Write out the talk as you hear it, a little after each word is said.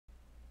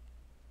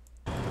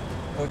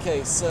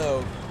Okay,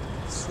 so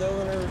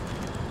Snowrunner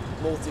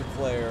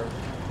multiplayer.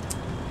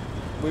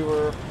 We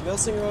were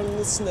messing around in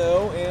the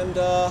snow, and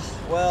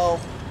well,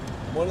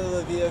 one of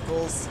the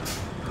vehicles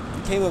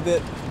became a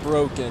bit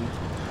broken.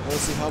 Want to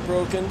see how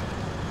broken?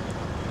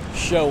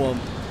 Show them.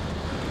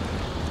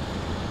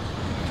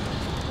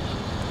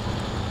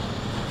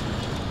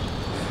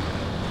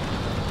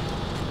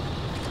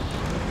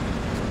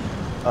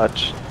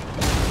 Touch.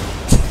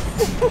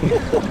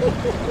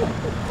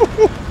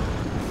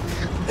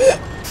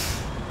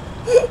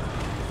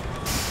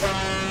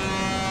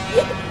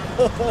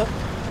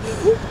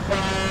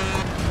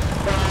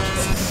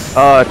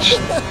 Touch.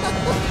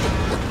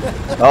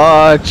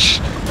 Touch.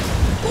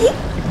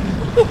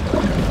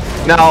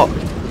 Now,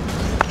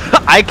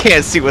 I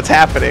can't see what's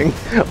happening.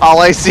 All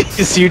I see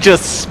is you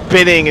just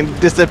spinning and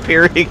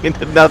disappearing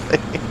into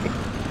nothing.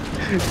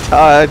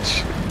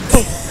 Touch.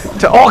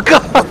 Oh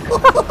god!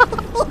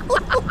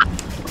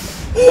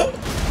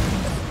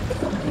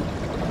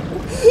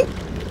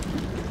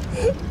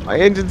 My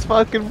engine's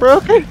fucking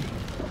broken.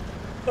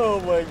 Oh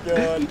my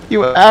god.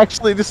 You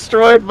actually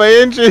destroyed my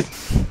engine.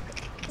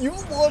 You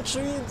launched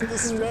me into the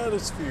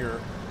stratosphere.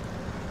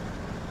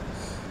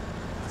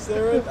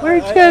 Sarah,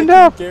 Where'd you I end can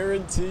up?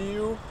 guarantee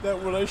you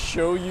that when I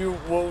show you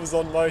what was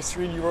on my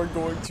screen, you are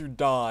going to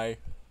die.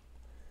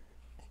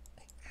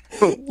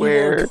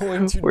 Where'd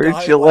Die you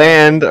laughing.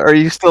 land? Are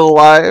you still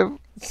alive?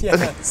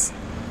 Yes.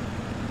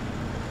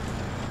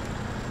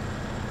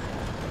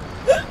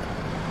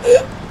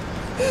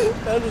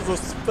 That is a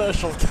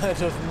special kind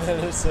of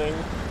menacing.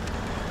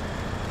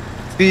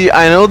 See,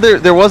 I know there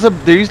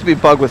used to be a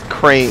bug with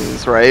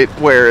cranes, right?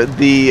 Where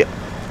the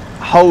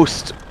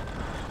host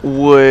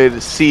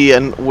would see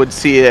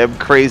a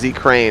crazy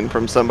crane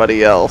from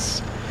somebody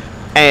else,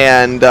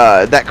 and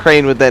that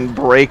crane would then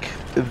break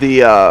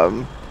the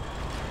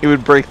it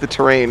would break the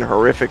terrain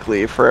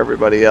horrifically for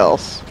everybody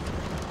else.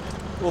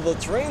 Well, the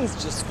terrain's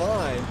just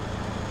fine.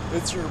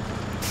 It's your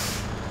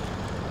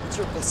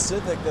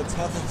Pacific that's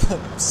having the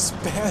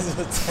spaz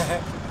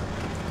attack.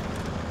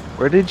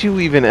 Where did you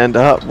even end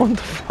up? What the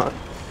fuck?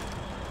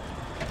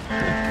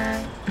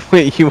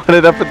 Wait, you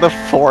ended up in the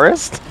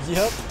forest?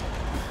 Yep.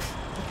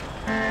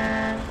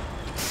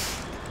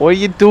 What are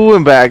you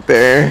doing back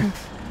there?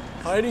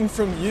 Hiding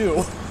from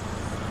you.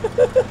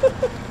 Let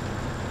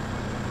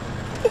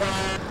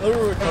me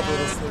recover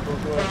this thing real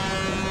quick.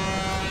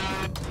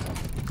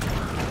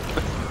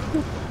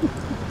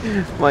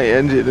 My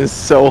engine is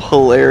so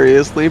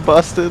hilariously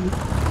busted.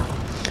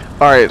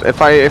 Alright,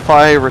 if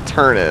I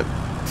return it,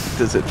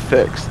 does it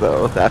fix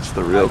though? That's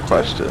the real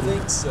question. I don't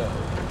think so.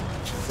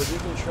 But you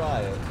can try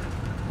it.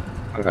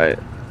 Alright.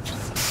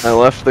 I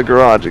left the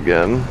garage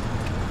again.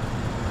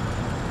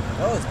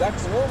 Oh, it's back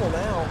to normal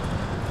now.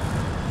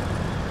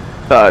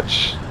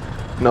 Touch.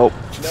 Nope.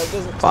 No, it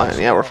doesn't Fine, touch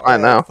yeah, we're now.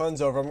 fine now.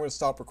 Fun's over. I'm gonna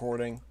stop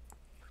recording.